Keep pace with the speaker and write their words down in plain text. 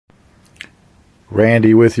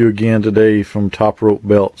Randy with you again today from Top Rope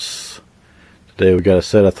Belts. Today we got a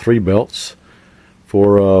set of 3 belts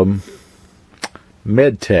for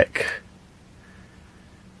MedTech.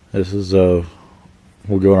 This is we'll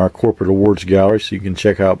go in our corporate awards gallery so you can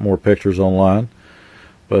check out more pictures online.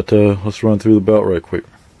 But let's run through the belt right quick.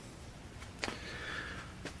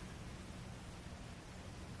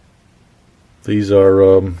 These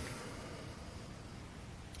are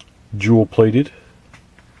jewel plated.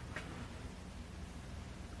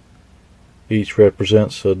 Each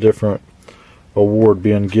represents a different award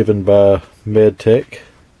being given by MedTech,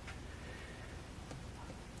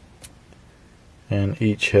 and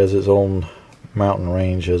each has its own mountain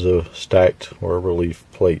range as a stacked or a relief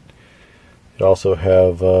plate. You also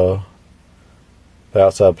have the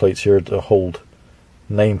outside plates here to hold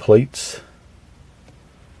nameplates,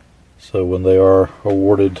 so when they are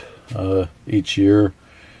awarded each year,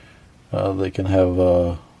 they can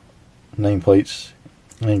have nameplates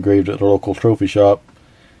engraved at a local trophy shop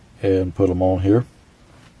and put them on here.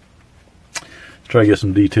 Let's try to get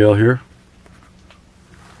some detail here.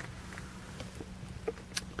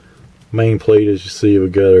 Main plate, as you see,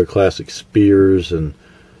 we've got our classic spears and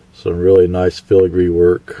some really nice filigree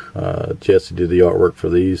work. Jesse did the artwork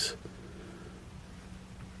for these.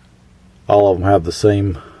 All of them have the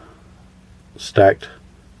same stacked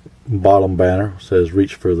bottom banner. It says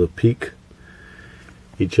reach for the peak.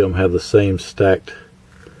 Each of them have the same stacked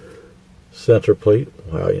center plate.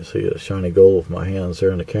 Wow, you can see the shiny gold with my hands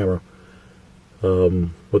there in the camera,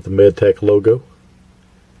 with the MedTech logo.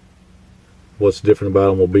 What's different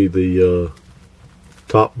about them will be the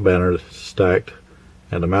top banner stacked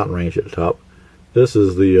and the mountain range at the top. This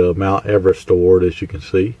is the Mount Everest Award, as you can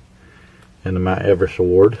see, and the Mount Everest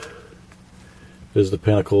Award is the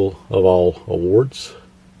pinnacle of all awards.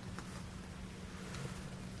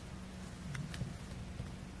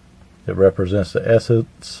 It represents the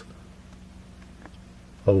essence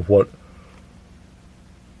of what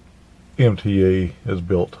MTA is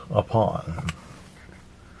built upon.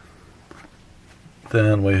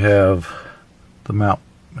 Then we have the Mount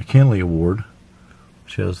McKinley Award,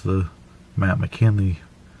 which has the Mount McKinley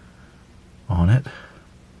on it.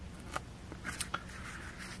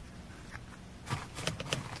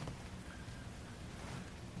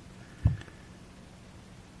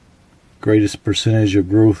 Greatest percentage of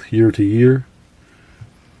growth year to year.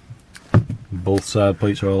 Both side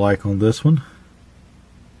plates are alike on this one.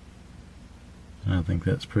 And I think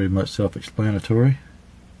that's pretty much self-explanatory.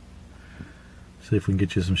 See if we can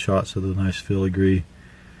get you some shots of the nice filigree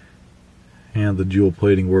and the jewel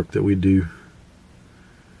plating work that we do.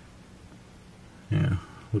 Yeah,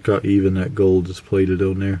 look how even that gold is plated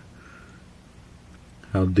on there.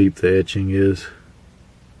 How deep the etching is.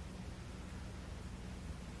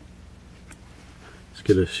 Let's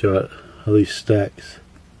get a shot of these stacks.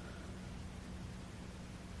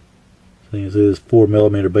 This is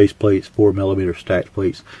 4mm base plates, 4mm stacked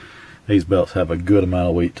plates. These belts have a good amount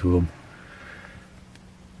of weight to them.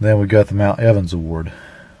 Then we got the Mount Evans Award,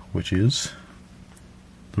 which is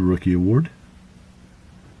the Rookie Award.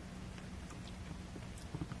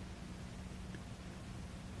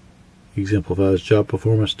 Exemplifies job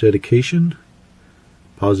performance, dedication,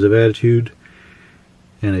 positive attitude,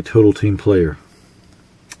 and a total team player.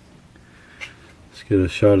 Let's get a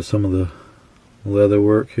shot of some of the leather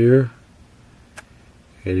work here.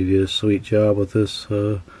 Eddie did a sweet job with this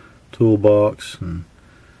toolbox and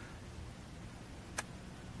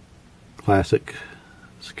classic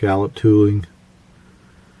scallop tooling,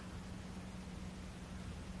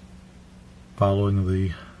 following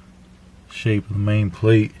the shape of the main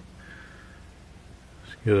plate.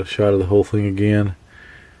 Let's get a shot of the whole thing again.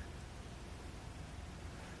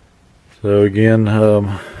 So again,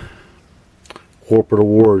 corporate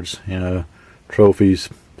awards, you know, trophies,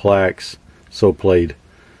 plaques, so played.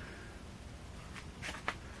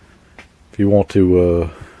 If you want to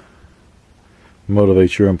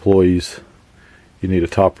motivate your employees, you need a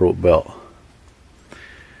Top Rope belt.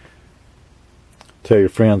 Tell your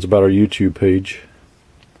friends about our YouTube page.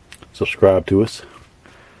 Subscribe to us.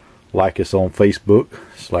 Like us on Facebook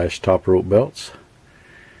 /Top Rope Belts.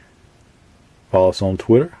 Follow us on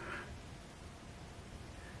Twitter.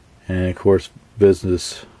 And of course, visit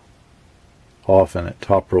us often at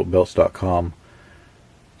topropebelts.com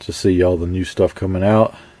to see all the new stuff coming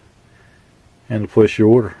out and to place your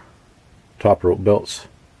order. Top Rope Belts,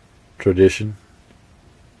 tradition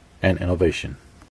and innovation.